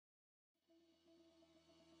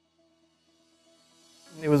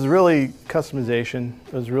It was really customization.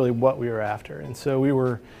 It was really what we were after. And so we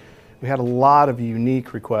had a lot of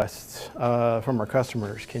unique requests from our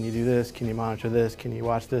customers. Can you do this? Can you monitor this? Can you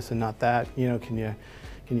watch this and not that? You know, can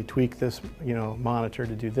you tweak this, you know, monitor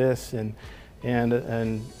to do this? And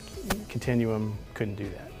Continuum couldn't do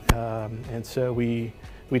that. And so we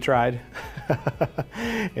tried,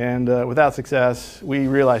 and without success, we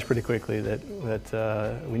realized pretty quickly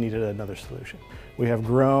that we needed another solution. We have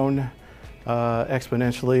grown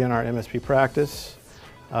exponentially in our MSP practice.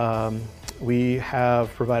 We have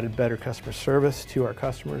provided better customer service to our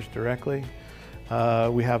customers directly.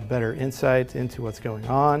 We have better insight into what's going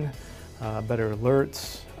on, better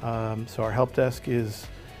alerts. So our help desk is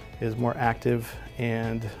more active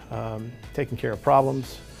and taking care of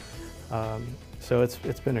problems. So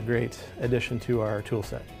it's been a great addition to our tool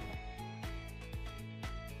set.